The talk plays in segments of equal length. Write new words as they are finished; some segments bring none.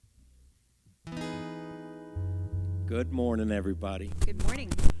Good morning, everybody. Good morning.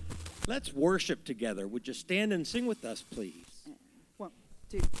 Let's worship together. Would you stand and sing with us, please? 1,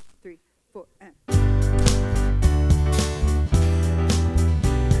 2, 3, 4, and...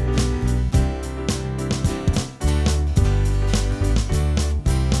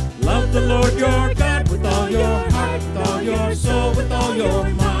 Love the Lord your God with all your heart, with all your soul, with all your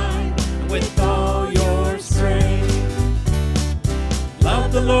mind, with all your strength.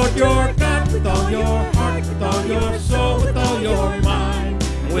 Love the Lord your God with all your heart, with all your soul, with all your mind,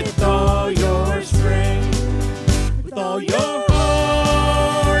 with all your strength. With all your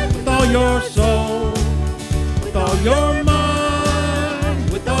heart, with all your soul, with all your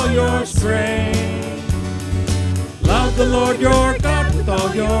mind, with all your strength. Love the Lord your God with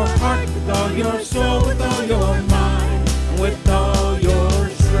all your heart, with all your soul, with all your mind, and with all your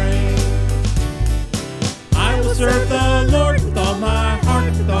strength. I will serve the Lord with all my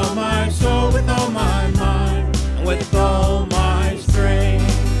heart, with all my soul, with all my mind, and with all my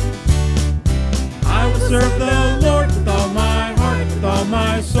strength. I will serve the Lord with all my heart, with all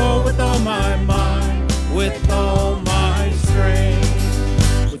my soul, with all my mind, with all my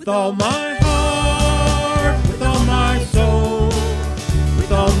strength. With all my heart, with all my soul,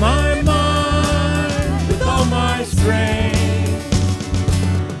 with all my mind, with all my strength.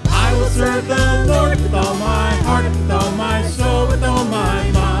 I will serve the Lord with all my heart, with all my soul, with all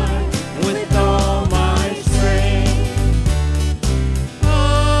my mind, with all my strength.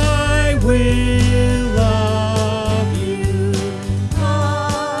 I will love you.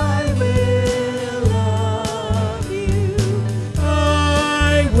 I will love you.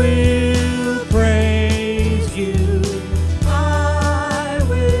 I will praise you. I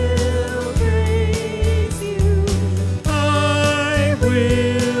will praise you. I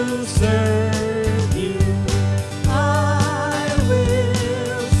will serve you. I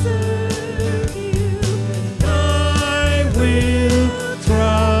will serve you. I will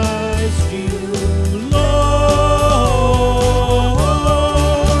trust you, Lord,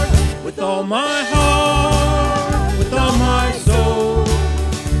 with all my heart, with all my soul,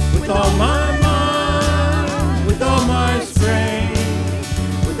 with all my mind, with all my strength,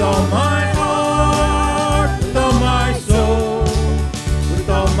 with all my heart, with all my soul, with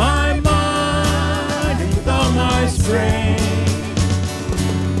all my mind, and with all my strength.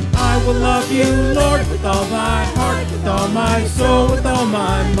 I will love you, Lord, with all my heart, with all my soul, with all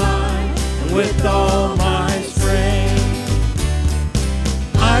my mind, and with all my strength.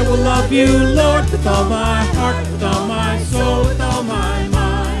 I will love you, Lord, with all my heart, with all my soul, with all my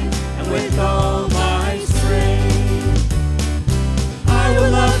mind, and with all my strength. I will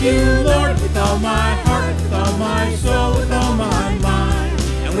love you, Lord, with all my heart, with all my soul, with all my mind,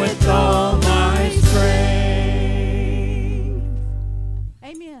 and with all my strength.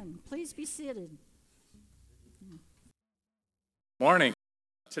 Amen. Please be seated. Morning.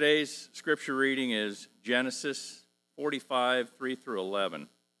 Today's scripture reading is Genesis 45, 3 through 11.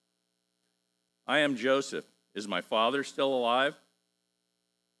 I am Joseph. Is my father still alive?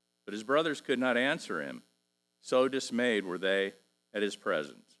 But his brothers could not answer him. So dismayed were they at his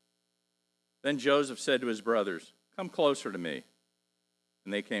presence. Then Joseph said to his brothers, "Come closer to me."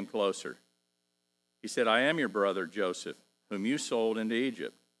 And they came closer. He said, "I am your brother Joseph, whom you sold into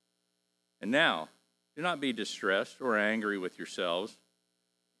Egypt. And now, do not be distressed or angry with yourselves,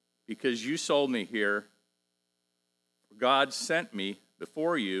 because you sold me here. God sent me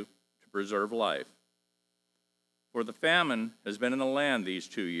before you to preserve life. For the famine has been in the land these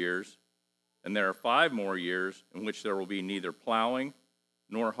 2 years, and there are 5 more years in which there will be neither plowing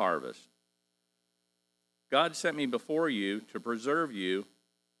nor harvest. God sent me before you to preserve you,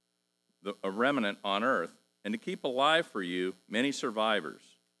 a remnant on earth, and to keep alive for you many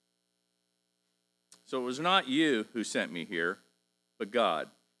survivors. So it was not you who sent me here, but God.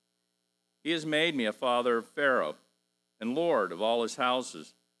 He has made me a father of Pharaoh, and lord of all his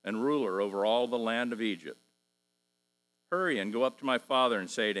houses, and ruler over all the land of Egypt. Hurry and go up to my father and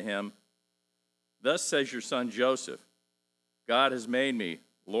say to him, 'Thus says your son Joseph, God has made me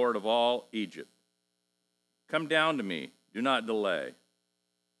lord of all Egypt. Come down to me, do not delay.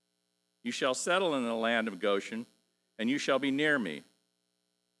 You shall settle in the land of Goshen, and you shall be near me.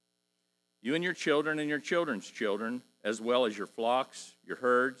 You and your children's children, as well as your flocks, your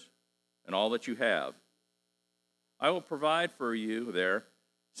herds, and all that you have. I will provide for you there,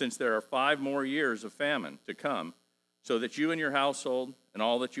 since there are 5 more years of famine to come, so that you and your household and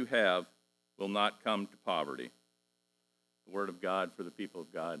all that you have will not come to poverty.'" The word of God for the people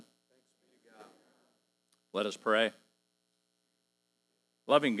of God. Thanks be to God. Let us pray.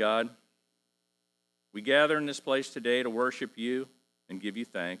 Loving God, we gather in this place today to worship you and give you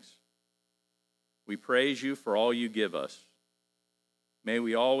thanks. We praise you for all you give us. May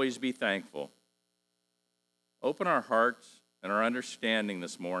we always be thankful. Open our hearts and our understanding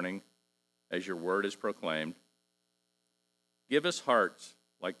this morning as your word is proclaimed. Give us hearts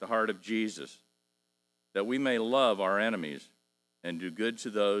like the heart of Jesus, that we may love our enemies and do good to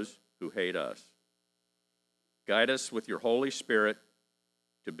those who hate us. Guide us with your Holy Spirit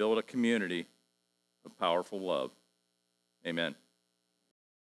to build a community of powerful love. Amen.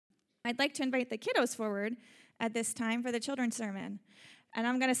 I'd like to invite the kiddos forward at this time for the children's sermon. And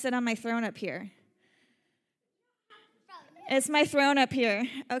I'm going to sit on my throne up here. It's my throne up here,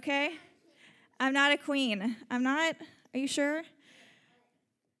 okay? I'm not a queen. I'm not. Are you sure?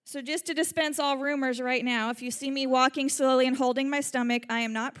 So just to dispense all rumors right now, if you see me walking slowly and holding my stomach, I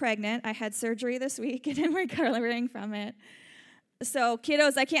am not pregnant. I had surgery this week and I'm recovering from it. So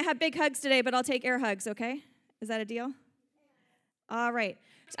kiddos, I can't have big hugs today, but I'll take air hugs, okay? Is that a deal? All right.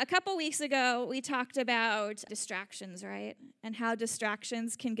 A couple weeks ago, we talked about distractions, right? And how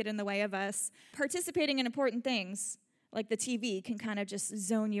distractions can get in the way of us participating in important things, like the TV can kind of just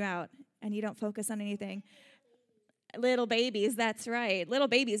zone you out and you don't focus on anything. Little babies, that's right. Little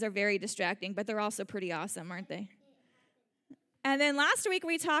babies are very distracting, but they're also pretty awesome, aren't they? And then last week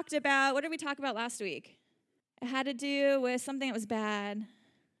we talked about, what did we talk about last week? It had to do with something that was bad.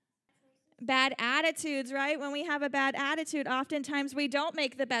 Bad attitudes, right? When we have a bad attitude, oftentimes we don't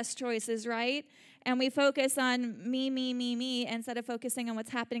make the best choices, right? And we focus on me, instead of focusing on what's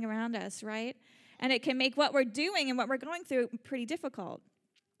happening around us, right? And it can make what we're doing and what we're going through pretty difficult.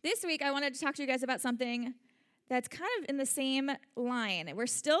 This week, I wanted to talk to you guys about something that's kind of in the same line. We're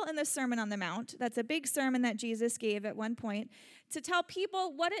still in the Sermon on the Mount. That's a big sermon that Jesus gave at one point to tell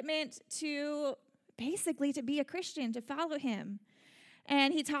people what it meant to basically to be a Christian, to follow him.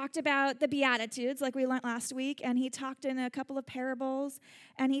 And he talked about the Beatitudes, like we learned last week, and he talked in a couple of parables,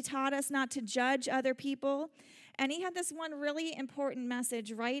 and he taught us not to judge other people. And he had this one really important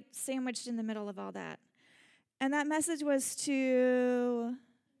message right sandwiched in the middle of all that. And that message was to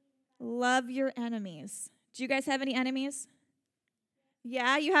love your enemies. Do you guys have any enemies?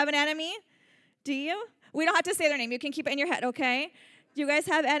 Yeah, you have an enemy? Do you? We don't have to say their name. You can keep it in your head, okay? Do you guys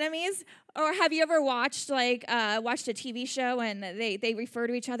have enemies? Or have you ever watched a TV show and they refer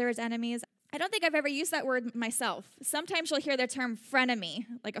to each other as enemies? I don't think I've ever used that word myself. Sometimes you'll hear the term frenemy,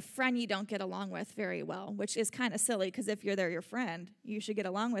 like a friend you don't get along with very well, which is kind of silly because if they're your friend, you should get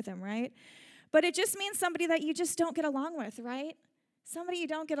along with them, right? But it just means somebody that you just don't get along with, right? Somebody you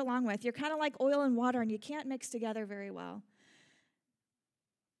don't get along with. You're kind of like oil and water and you can't mix together very well.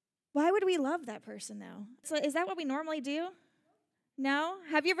 Why would we love that person, though? So is that what we normally do? No?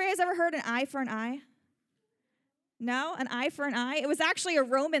 Have you guys ever heard an eye for an eye? No? An eye for an eye? It was actually a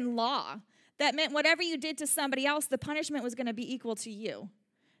Roman law that meant whatever you did to somebody else, the punishment was going to be equal to you.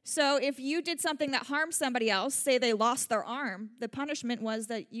 So if you did something that harmed somebody else, say they lost their arm, the punishment was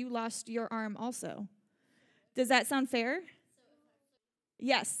that you lost your arm also. Does that sound fair?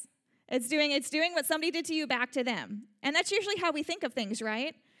 Yes. It's doing what somebody did to you back to them. And that's usually how we think of things,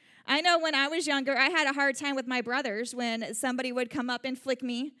 right? I know when I was younger, I had a hard time with my brothers when somebody would come up and flick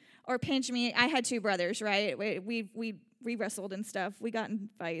me or pinch me. I had two brothers, right? We wrestled and stuff. We got in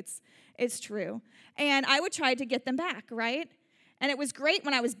fights. It's true. And I would try to get them back, right? And it was great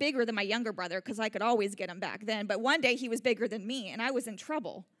when I was bigger than my younger brother because I could always get him back then. But one day he was bigger than me, and I was in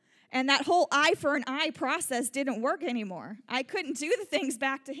trouble. And that whole eye for an eye process didn't work anymore. I couldn't do the things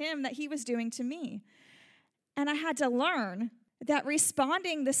back to him that he was doing to me. And I had to learn that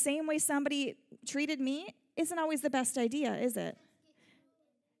responding the same way somebody treated me isn't always the best idea, is it?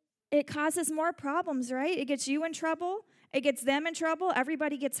 It causes more problems, right? It gets you in trouble. It gets them in trouble.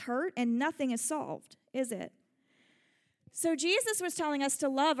 Everybody gets hurt, and nothing is solved, is it? So Jesus was telling us to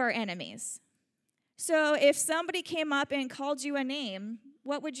love our enemies. So if somebody came up and called you a name,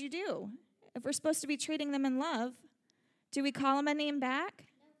 what would you do? If we're supposed to be treating them in love, do we call them a name back?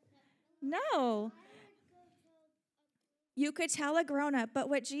 No. You could tell a grown-up, but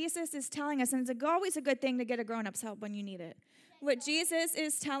what Jesus is telling us, and it's always a good thing to get a grown-up's help when you need it. What Jesus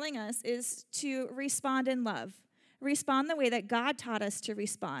is telling us is to respond in love. Respond the way that God taught us to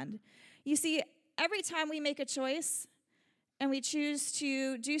respond. You see, every time we make a choice and we choose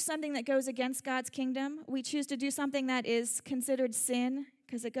to do something that goes against God's kingdom, we choose to do something that is considered sin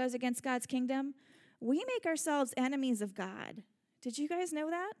because it goes against God's kingdom, we make ourselves enemies of God. Did you guys know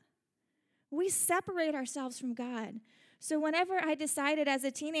that? We separate ourselves from God. So whenever I decided as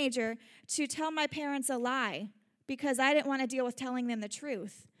a teenager to tell my parents a lie because I didn't want to deal with telling them the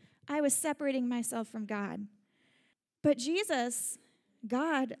truth, I was separating myself from God. But Jesus,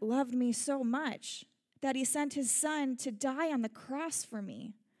 God, loved me so much that he sent his son to die on the cross for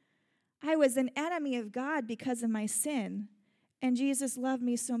me. I was an enemy of God because of my sin, and Jesus loved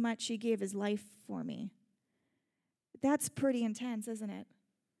me so much he gave his life for me. That's pretty intense, isn't it?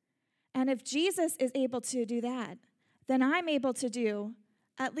 And if Jesus is able to do that, then I'm able to do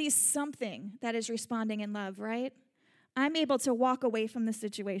at least something that is responding in love, right? I'm able to walk away from the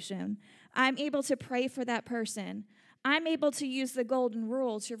situation. I'm able to pray for that person. I'm able to use the golden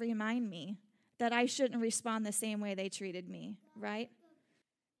rule to remind me that I shouldn't respond the same way they treated me, right?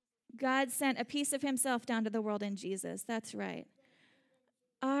 God sent a piece of himself down to the world in Jesus. That's right.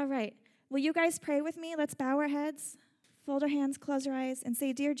 All right. Will you guys pray with me? Let's bow our heads, fold our hands, close our eyes, and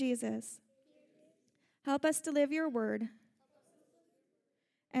say, Dear Jesus, help us to live your word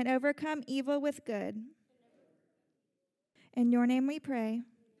and overcome evil with good. In your name we pray.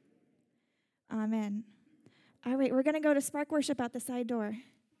 Amen. All right, we're going to go to Spark Worship out the side door.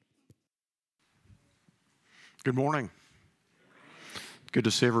 Good morning. Good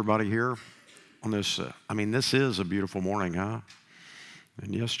to see everybody here on this. This is a beautiful morning, huh?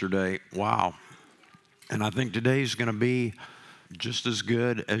 And yesterday, wow. And I think today's going to be just as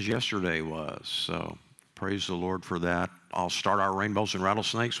good as yesterday was. So praise the Lord for that. I'll start our rainbows and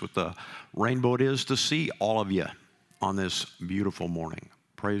rattlesnakes with the rainbow it is to see all of you on this beautiful morning.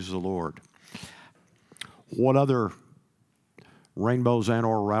 Praise the Lord. What other rainbows and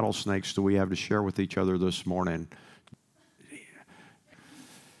or rattlesnakes do we have to share with each other this morning?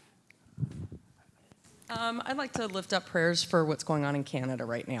 I'd like to lift up prayers for what's going on in Canada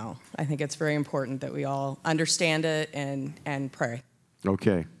right now. I think it's very important that we all understand it and pray.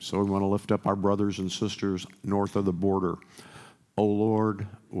 Okay, so we want to lift up our brothers and sisters north of the border. Oh Lord,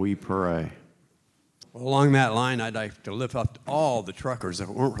 we pray. Well, along that line, I'd like to lift up all the truckers. If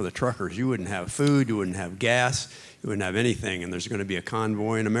it weren't for the truckers, you wouldn't have food, you wouldn't have gas, you wouldn't have anything. And there's going to be a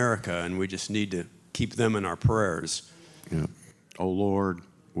convoy in America, and we just need to keep them in our prayers. Yeah. Oh Lord,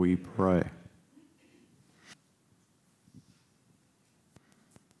 we pray.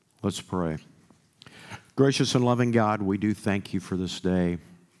 Let's pray. Gracious and loving God, we do thank you for this day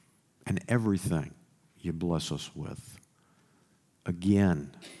and everything you bless us with.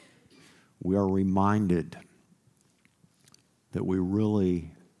 Again, we are reminded that we really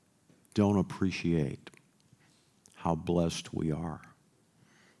don't appreciate how blessed we are,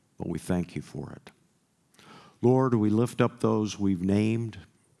 but we thank you for it. Lord, we lift up those we've named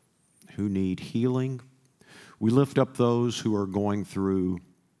who need healing. We lift up those who are going through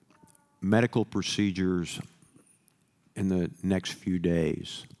medical procedures in the next few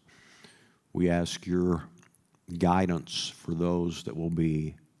days. We ask your guidance for those that will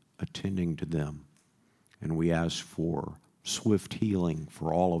be attending to them, and we ask for swift healing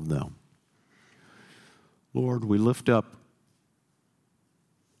for all of them. Lord, we lift up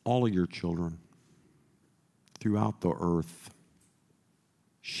all of your children throughout the earth.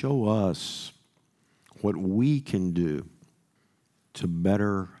 Show us what we can do to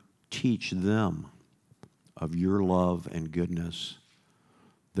better teach them of your love and goodness,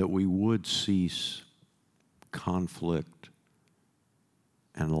 that we would cease conflict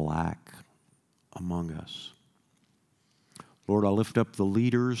and lack among us. Lord, I lift up the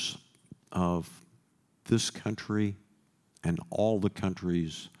leaders of this country and all the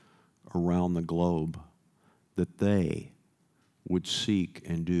countries around the globe, that they would seek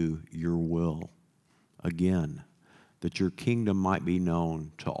and do your will. Again, that your kingdom might be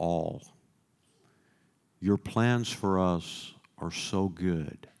known to all. Your plans for us are so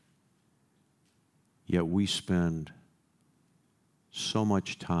good, yet we spend so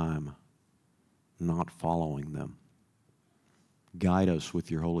much time not following them. Guide us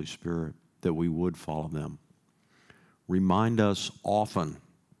with your Holy Spirit that we would follow them. Remind us often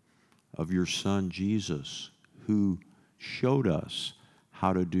of your Son Jesus, who showed us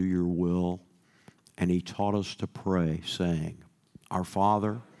how to do your will, and he taught us to pray, saying, Our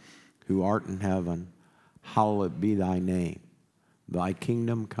Father, who art in heaven, hallowed be thy name. Thy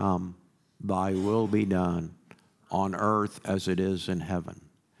kingdom come, thy will be done, on earth as it is in heaven.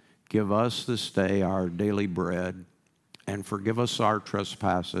 Give us this day our daily bread, and forgive us our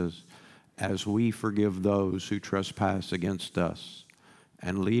trespasses, as we forgive those who trespass against us.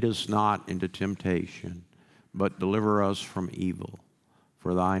 And lead us not into temptation, but deliver us from evil.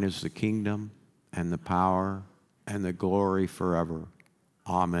 For thine is the kingdom, and the power, and the glory forever.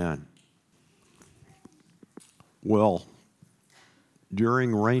 Amen. Well,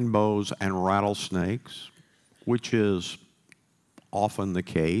 during rainbows and rattlesnakes, which is often the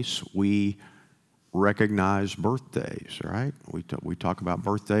case, we recognize birthdays, right? We talk about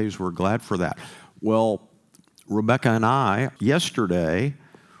birthdays. We're glad for that. Well, Rebecca and I, yesterday,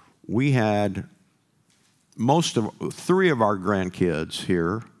 we had three of our grandkids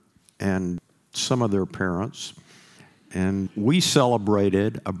here, and some of their parents, and we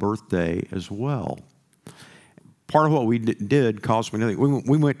celebrated a birthday as well. Part of what we did cost me nothing.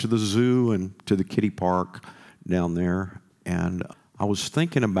 We went to the zoo and to the kiddie park down there, and I was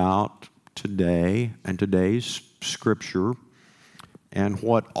thinking about today and today's scripture and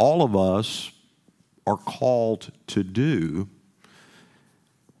what all of us are called to do.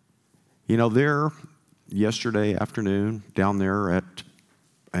 You know, there yesterday afternoon down there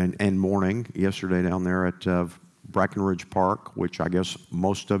and morning yesterday down there at Brackenridge Park, which I guess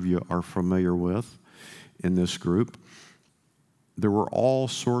most of you are familiar with in this group, there were all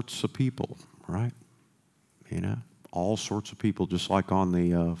sorts of people, right? You know, all sorts of people, just like on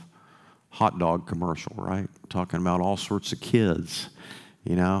the hot dog commercial, right? Talking about all sorts of kids,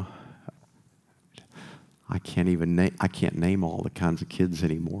 you know. I can't name all the kinds of kids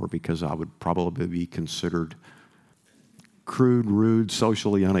anymore because I would probably be considered crude, rude,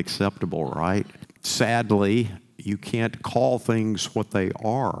 socially unacceptable, right? Sadly, you can't call things what they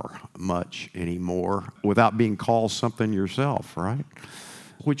are much anymore without being called something yourself, right?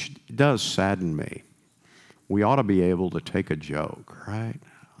 Which does sadden me. We ought to be able to take a joke, right?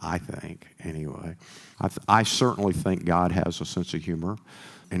 I think, anyway. I certainly think God has a sense of humor.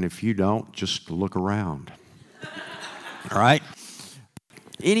 And if you don't, just look around. All right?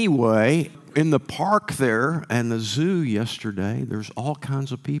 Anyway, in the park there and the zoo yesterday, there's all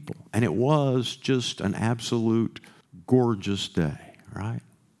kinds of people. And it was just an absolute gorgeous day, right?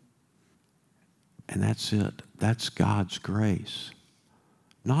 And that's it. That's God's grace.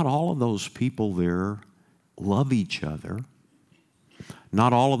 Not all of those people there love each other.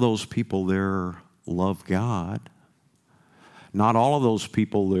 Not all of those people there love God. Not all of those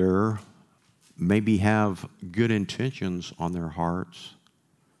people there maybe have good intentions on their hearts,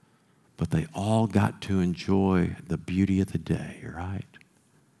 but they all got to enjoy the beauty of the day, right?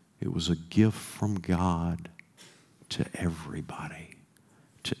 It was a gift from God to everybody,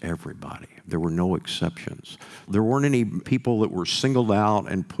 to everybody. There were no exceptions. There weren't any people that were singled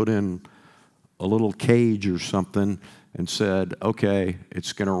out and put in a little cage or something and said, okay,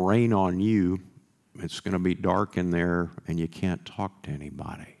 it's going to rain on you, it's going to be dark in there, and you can't talk to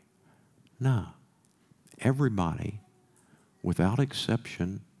anybody. No. Everybody, without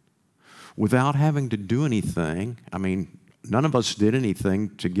exception, without having to do anything. I mean, none of us did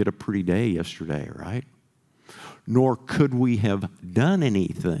anything to get a pretty day yesterday, right? Nor could we have done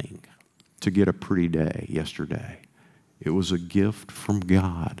anything to get a pretty day yesterday. It was a gift from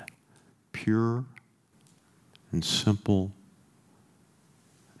God, pure and simple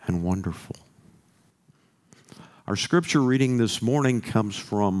and wonderful. Our scripture reading this morning comes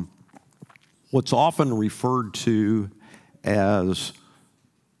from what's often referred to as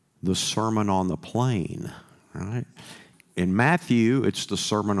the Sermon on the Plain, right? In Matthew, it's the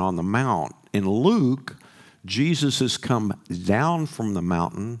Sermon on the Mount. In Luke, Jesus has come down from the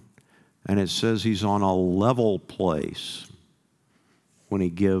mountain, and it says he's on a level place when he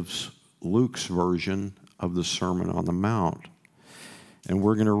gives Luke's version of the Sermon on the Mount. And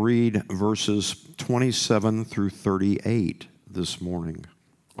we're going to read verses 27 through 38 this morning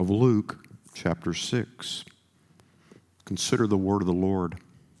of Luke chapter 6. Consider the word of the Lord.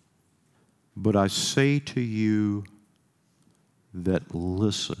 But I say to you that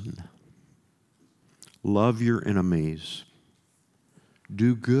listen. Love your enemies.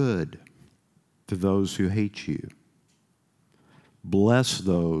 Do good to those who hate you. Bless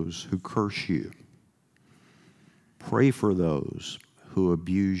those who curse you. Pray for those who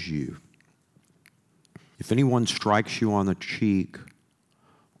abuse you. If anyone strikes you on the cheek,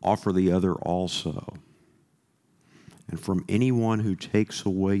 offer the other also. And from anyone who takes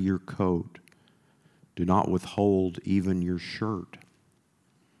away your coat, do not withhold even your shirt.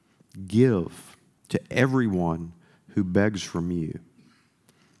 Give to everyone who begs from you.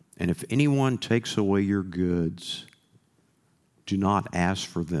 And if anyone takes away your goods, do not ask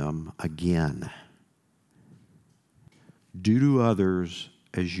for them again. Do to others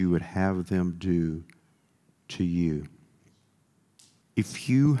as you would have them do to you. If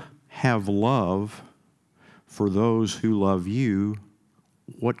you have love for those who love you,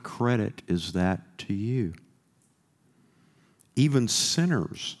 what credit is that to you? Even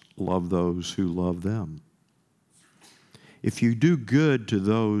sinners love those who love them. If you do good to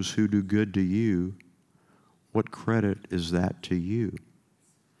those who do good to you, what credit is that to you?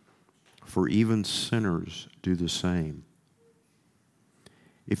 For even sinners do the same.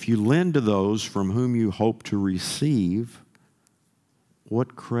 If you lend to those from whom you hope to receive,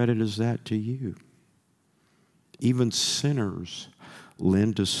 what credit is that to you? Even sinners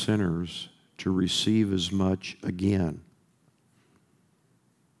lend to sinners to receive as much again.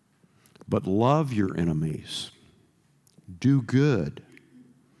 But love your enemies, do good,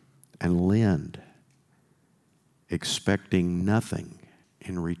 and lend, expecting nothing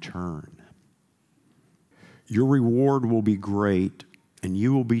in return. Your reward will be great, and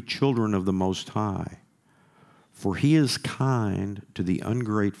you will be children of the Most High, for He is kind to the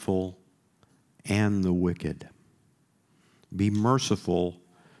ungrateful and the wicked. Be merciful,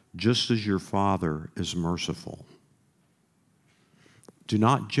 just as your Father is merciful. Do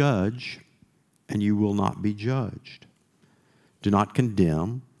not judge, and you will not be judged. Do not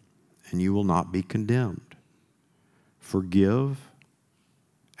condemn, and you will not be condemned. Forgive,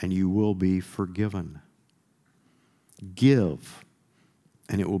 and you will be forgiven. Give,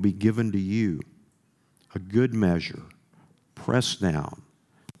 and it will be given to you. A good measure, pressed down,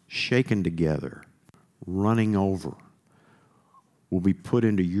 shaken together, running over, will be put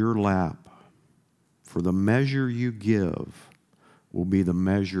into your lap. For the measure you give will be the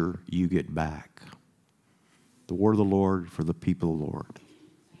measure you get back. The word of the Lord for the people of the Lord.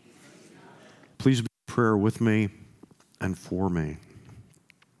 Please be in prayer with me and for me.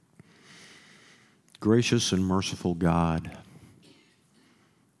 Gracious and merciful God,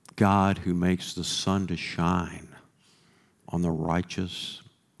 God who makes the sun to shine on the righteous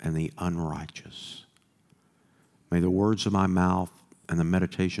and the unrighteous, may the words of my mouth and the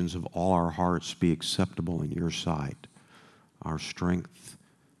meditations of all our hearts be acceptable in your sight, our strength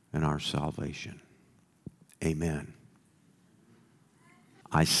and our salvation. Amen.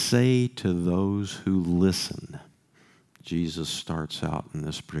 I say to those who listen, Jesus starts out in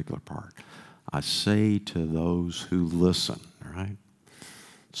this particular part. I say to those who listen, right?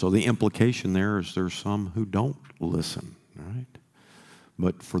 So the implication there is there's some who don't listen, right?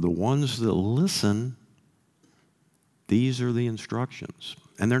 But for the ones that listen, these are the instructions.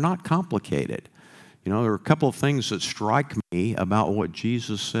 And they're not complicated. You know, there are a couple of things that strike me about what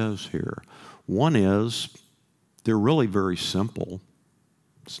Jesus says here. One is they're really very simple.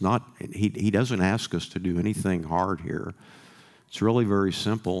 It's not, he doesn't ask us to do anything hard here. It's really very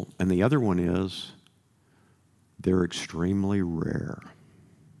simple. And the other one is they're extremely rare.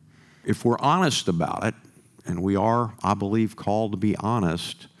 If we're honest about it, and we are, I believe, called to be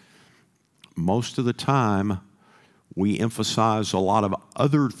honest, most of the time we emphasize a lot of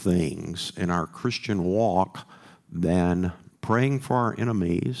other things in our Christian walk than praying for our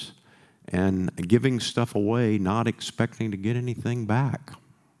enemies and giving stuff away, not expecting to get anything back.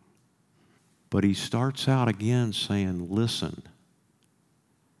 But he starts out again saying, listen.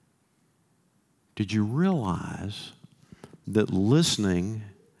 Did you realize that listening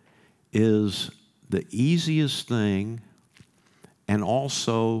is the easiest thing and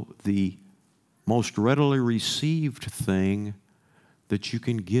also the most readily received thing that you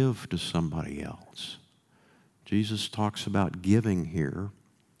can give to somebody else? Jesus talks about giving here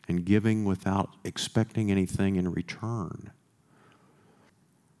and giving without expecting anything in return.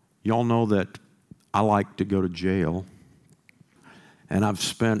 Y'all know that I like to go to jail, and I've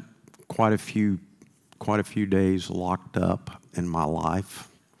spent quite a few days locked up in my life.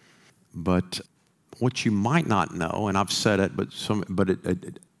 But what you might not know, and I've said it,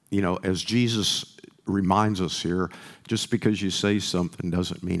 as Jesus reminds us here, just because you say something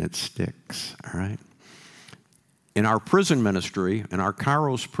doesn't mean it sticks, all right? In our prison ministry, in our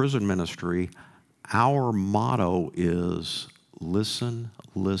Kairos prison ministry, our motto is listen,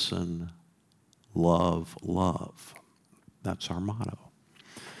 listen, love, love. That's our motto.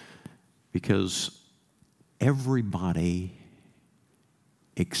 Because everybody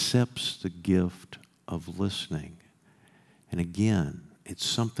accepts the gift of listening. And again, it's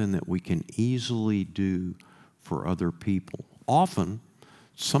something that we can easily do for other people. Often,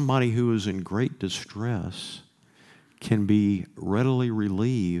 somebody who is in great distress can be readily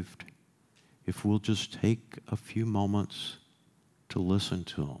relieved if we'll just take a few moments to listen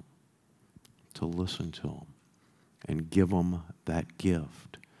to them, and give them that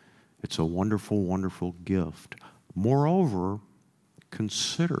gift. It's a wonderful, wonderful gift. Moreover,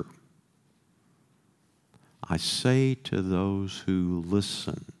 consider, I say to those who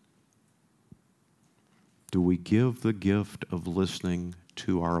listen, do we give the gift of listening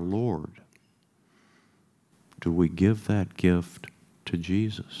to our Lord? Do we give that gift to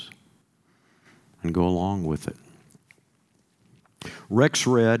Jesus and go along with it? Rex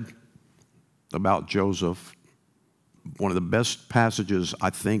read about Joseph. One of the best passages, I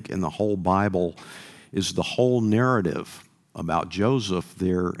think, in the whole Bible is the whole narrative about Joseph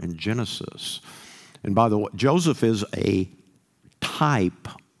there in Genesis. And by the way, Joseph is a type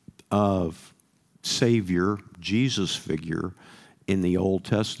of Savior, Jesus figure in the Old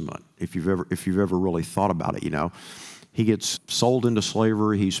Testament. If you've ever really thought about it, you know, He gets sold into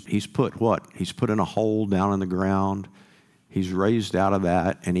slavery. He's put what? He's put in a hole down in the ground. He's raised out of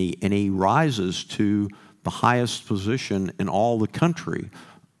that, and he rises to the highest position in all the country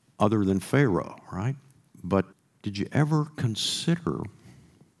other than Pharaoh, right? But did you ever consider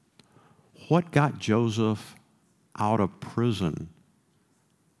what got Joseph out of prison?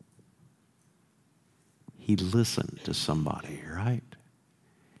 He listened to somebody, right?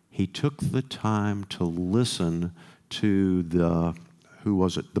 He took the time to listen to the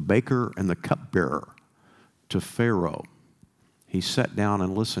baker and the cupbearer to Pharaoh. He sat down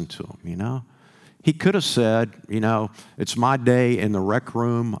and listened to him, He could have said, it's my day in the rec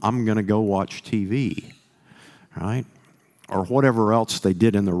room, I'm going to go watch TV, right? Or whatever else they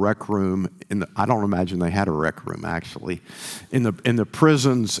did in the rec room. I don't imagine they had a rec room, actually, in the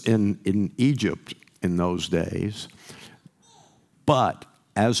prisons in Egypt in those days. But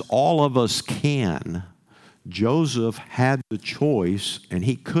as all of us can, Joseph had the choice, and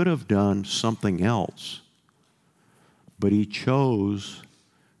he could have done something else. But he chose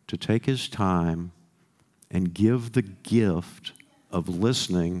to take his time and give the gift of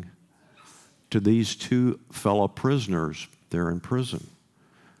listening to these two fellow prisoners there in prison.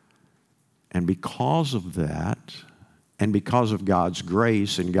 And because of that, and because of God's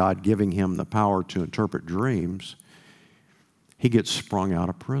grace and God giving him the power to interpret dreams, he gets sprung out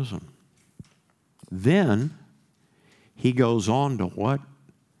of prison. Then he goes on to what?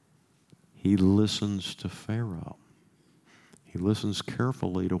 He listens to Pharaoh. He listens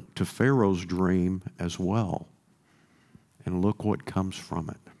carefully to Pharaoh's dream as well. And look what comes from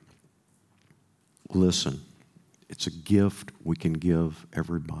it. Listen, it's a gift we can give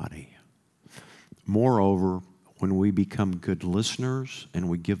everybody. Moreover, when we become good listeners and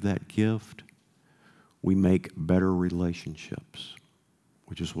we give that gift, we make better relationships,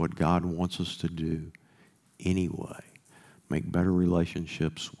 which is what God wants us to do anyway. Make better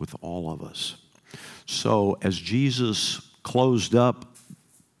relationships with all of us. So as Jesus closed up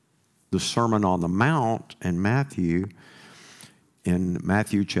the Sermon on the Mount in Matthew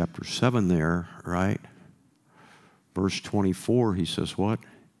chapter 7 there, right? Verse 24, he says what?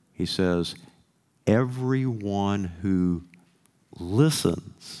 He says, everyone who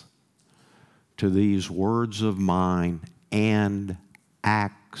listens to these words of mine and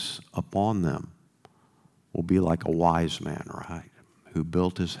acts upon them will be like a wise man, right? Who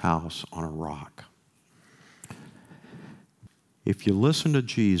built his house on a rock. If you listen to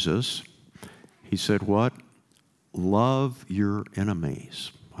Jesus, he said what? Love your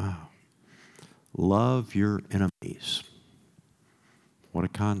enemies. Wow. Love your enemies. What a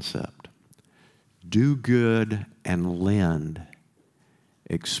concept. Do good and lend,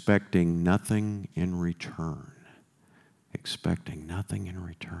 expecting nothing in return. Expecting nothing in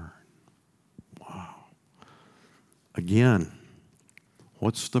return. Wow. Again,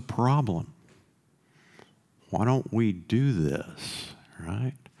 what's the problem? Why don't we do this,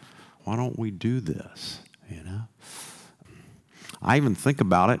 right? Why don't we do this, I even think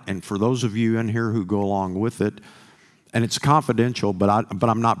about it, and for those of you in here who go along with it, and it's confidential, but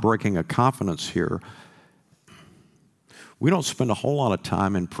I'm not breaking a confidence here. We don't spend a whole lot of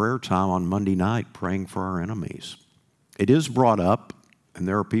time in prayer time on Monday night praying for our enemies. It is brought up, and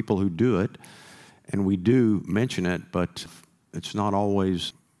there are people who do it, and we do mention it, but it's not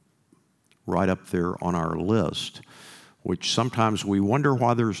always right up there on our list, which sometimes we wonder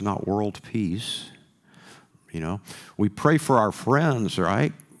why there's not world peace. We pray for our friends,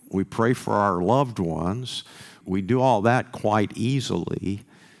 right? We pray for our loved ones. We do all that quite easily,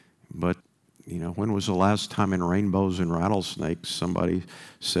 but when was the last time in Rainbows and Rattlesnakes somebody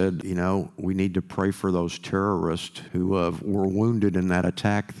said, we need to pray for those terrorists who were wounded in that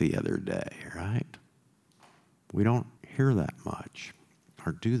attack the other day, right? We don't hear that much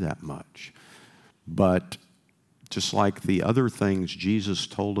or do that much. But just like the other things Jesus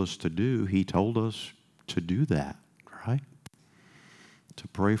told us to do, he told us to do that, right? To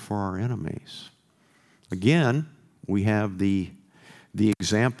pray for our enemies. Again, we have the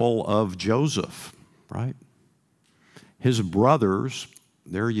example of Joseph, right? His brothers,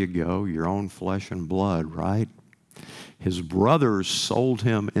 there you go, your own flesh and blood, right? His brothers sold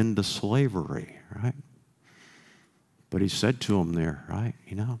him into slavery, right? But he said to them there, right,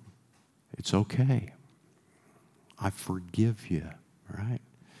 it's okay. I forgive you, right?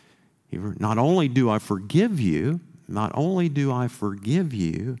 Not only do I forgive you,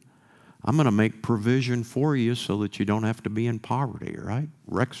 I'm going to make provision for you so that you don't have to be in poverty, right?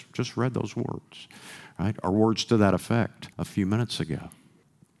 Rex just read those words, right? Or words to that effect a few minutes ago.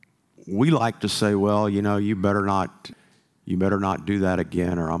 We like to say, well, you better not do that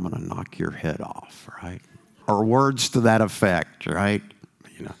again or I'm going to knock your head off, right? Or words to that effect, right?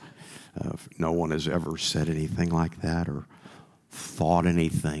 You know, no one has ever said anything like that or thought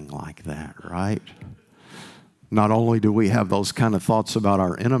anything like that, right? Not only do we have those kind of thoughts about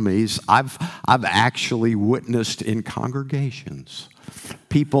our enemies, I've actually witnessed in congregations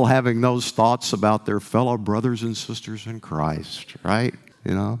people having those thoughts about their fellow brothers and sisters in Christ, right?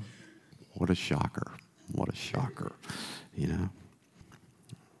 You know, what a shocker. What a shocker, you know.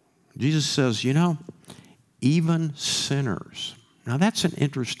 Jesus says, you know, even sinners. Now that's an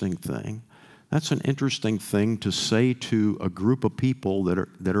interesting thing. That's an interesting thing to say to a group of people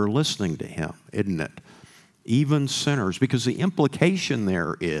that are listening to him, isn't it? Even sinners, because the implication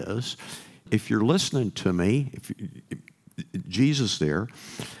there is, if you're listening to me, Jesus there,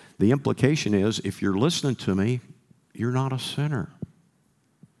 the implication is, if you're listening to me, you're not a sinner,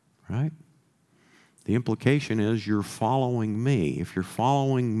 right? The implication is you're following me. If you're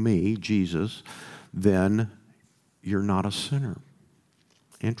following me, Jesus, then you're not a sinner.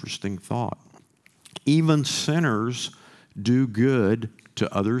 Interesting thought. Even sinners do good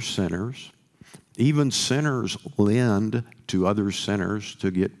to other sinners. Even sinners lend to other sinners to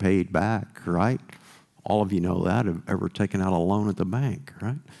get paid back, right? All of you know that, have ever taken out a loan at the bank,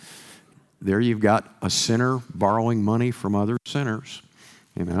 right? There you've got a sinner borrowing money from other sinners,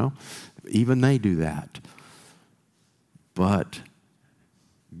 you know. Even they do that. But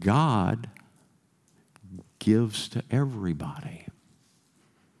God gives to everybody.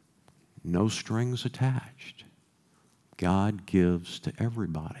 No strings attached. God gives to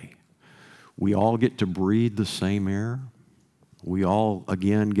everybody. We all get to breathe the same air. We all,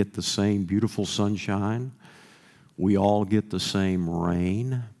 again, get the same beautiful sunshine. We all get the same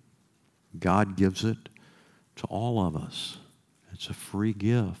rain. God gives it to all of us. It's a free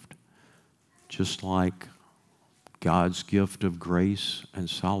gift. Just like God's gift of grace and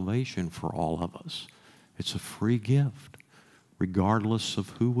salvation for all of us. It's a free gift, regardless of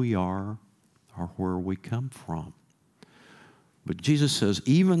who we are or where we come from. But Jesus says,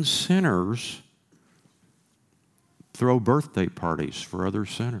 even sinners throw birthday parties for other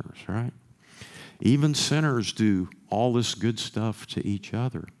sinners, right? Even sinners do all this good stuff to each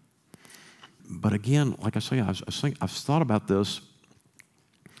other. But again, like I say, I've thought about this.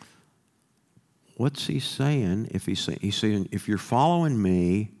 What's he saying? He's saying, if you're following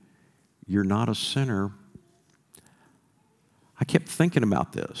me, you're not a sinner. I kept thinking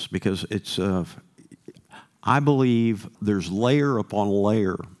about this because it's, I believe there's layer upon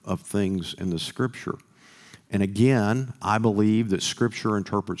layer of things in the Scripture. And again, I believe that Scripture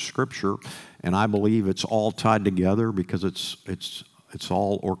interprets Scripture, and I believe it's all tied together because it's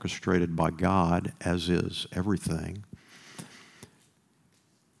all orchestrated by God, as is everything.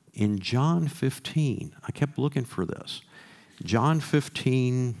 In John 15, I kept looking for this. John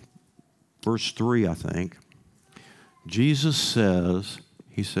 15, verse 3, I think. Jesus says,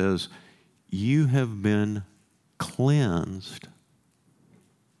 he says, you have been cleansed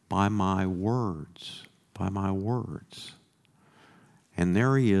by my words, by my words. And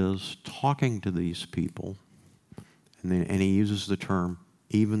there he is talking to these people, and he uses the term,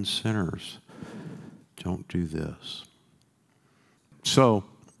 even sinners don't do this. So,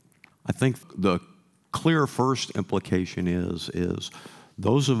 I think the clear first implication is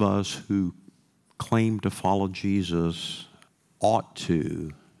those of us who claim to follow Jesus ought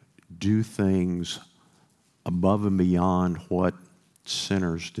to do things above and beyond what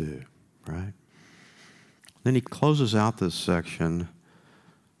sinners do, right? Then he closes out this section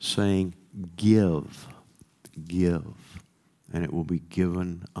saying, give, and it will be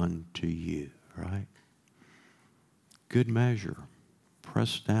given unto you, right? Good measure.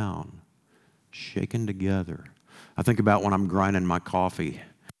 Pressed down, shaken together. I think about when I'm grinding my coffee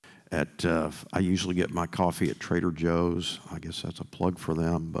I usually get my coffee at Trader Joe's. I guess that's a plug for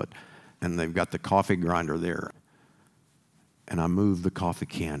them, and they've got the coffee grinder there. And I move the coffee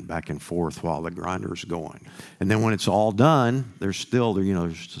can back and forth while the grinder's going. And then when it's all done, there's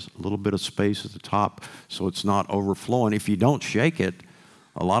just a little bit of space at the top so it's not overflowing. If you don't shake it,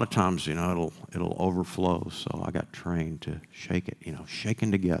 a lot of times, it'll overflow. So I got trained to shake it,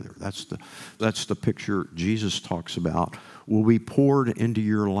 shaken together. That's the picture Jesus talks about will be poured into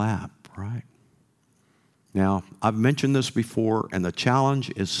your lap, right? Now, I've mentioned this before, and the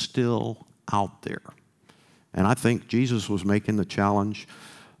challenge is still out there. And I think Jesus was making the challenge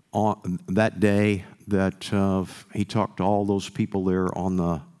on that day that he talked to all those people there on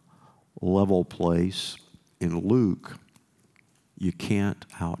the level place in Luke. You can't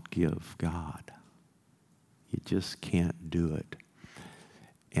outgive God. You just can't do it.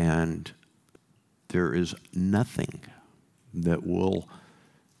 And there is nothing that will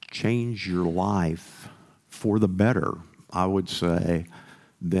change your life for the better, I would say,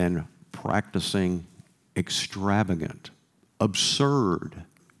 than practicing extravagant, absurd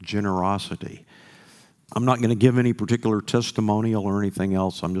generosity. I'm not going to give any particular testimonial or anything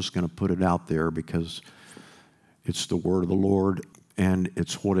else. I'm just going to put it out there because it's the word of the Lord and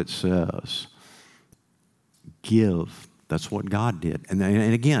it's what it says. Give. That's what God did. And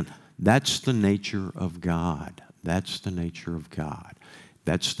again, that's the nature of God. That's the nature of God.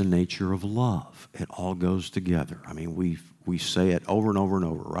 That's the nature of love. It all goes together. I mean, we say it over and over and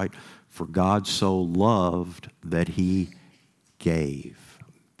over, right? For God so loved that he gave,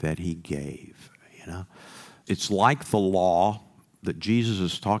 you know? It's like the law that Jesus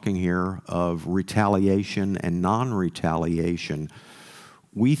is talking here of retaliation and non-retaliation.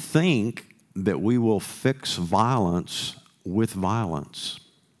 We think that we will fix violence with violence.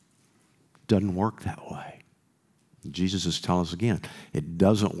 Doesn't work that way. Jesus is telling us again, it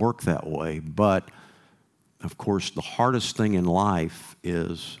doesn't work that way. But, of course, the hardest thing in life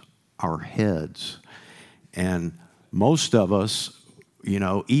is our heads. And most of us, you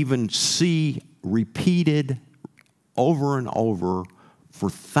know, even see repeated over and over for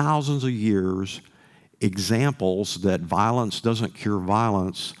thousands of years examples that violence doesn't cure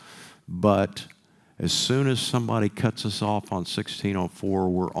violence, but as soon as somebody cuts us off on 1604,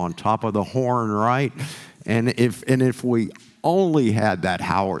 we're on top of the horn, right? And if we only had that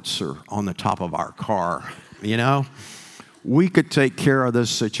howitzer on the top of our car, you know, we could take care of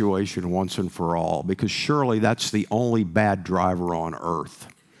this situation once and for all, because surely that's the only bad driver on earth.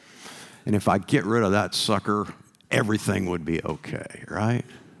 And if I get rid of that sucker, everything would be okay, right?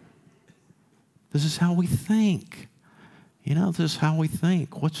 This is how we think. You know, this is how we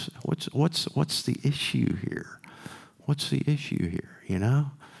think. What's the issue here? What's the issue here, you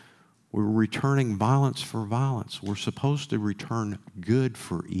know? We're returning violence for violence. We're supposed to return good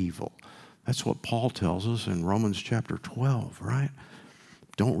for evil. That's what Paul tells us in Romans chapter 12, right?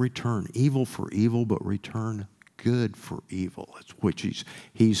 Don't return evil for evil, but return good for evil. Which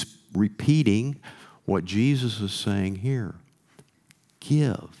he's repeating what Jesus is saying here.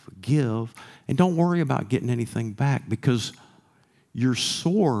 Give, and don't worry about getting anything back, because your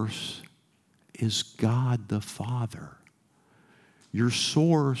source is God the Father. Your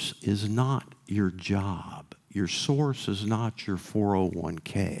source is not your job. Your source is not your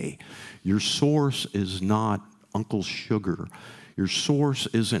 401k. Your source is not Uncle Sugar. Your source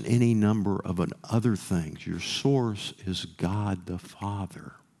isn't any number of other things. Your source is God the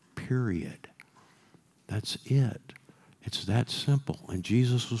Father, period. That's it. It's that simple. And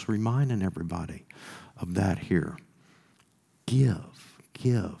Jesus was reminding everybody of that here. Give.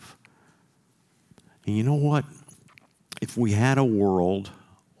 And you know what? If we had a world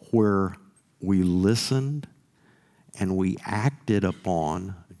where we listened and we acted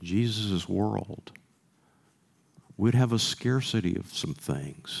upon Jesus' world, we'd have a scarcity of some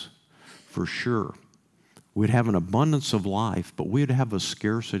things, for sure. We'd have an abundance of life, but we'd have a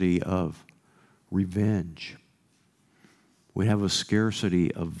scarcity of revenge. We'd have a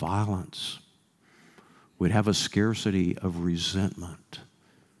scarcity of violence. We'd have a scarcity of resentment.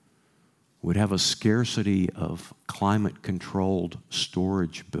 We'd have a scarcity of climate-controlled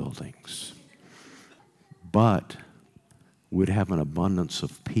storage buildings. But we'd have an abundance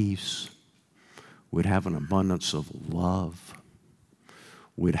of peace. We'd have an abundance of love.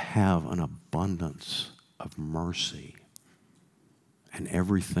 We'd have an abundance of mercy and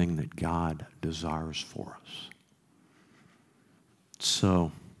everything that God desires for us.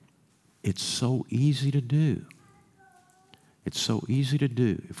 So, it's so easy to do. It's so easy to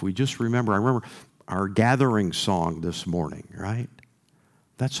do. If we just remember, I remember our gathering song this morning, right?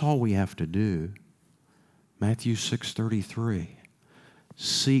 That's all we have to do. Matthew 6:33.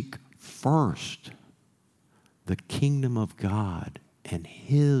 Seek first the kingdom of God and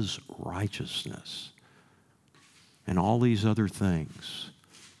his righteousness. And all these other things,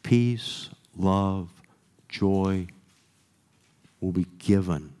 peace, love, joy, will be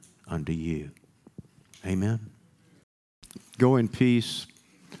given unto you. Amen. Go in peace.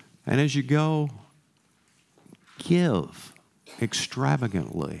 And as you go, give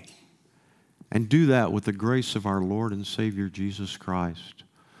extravagantly. And do that with the grace of our Lord and Savior Jesus Christ,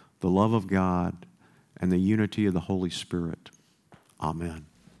 the love of God, and the unity of the Holy Spirit. Amen.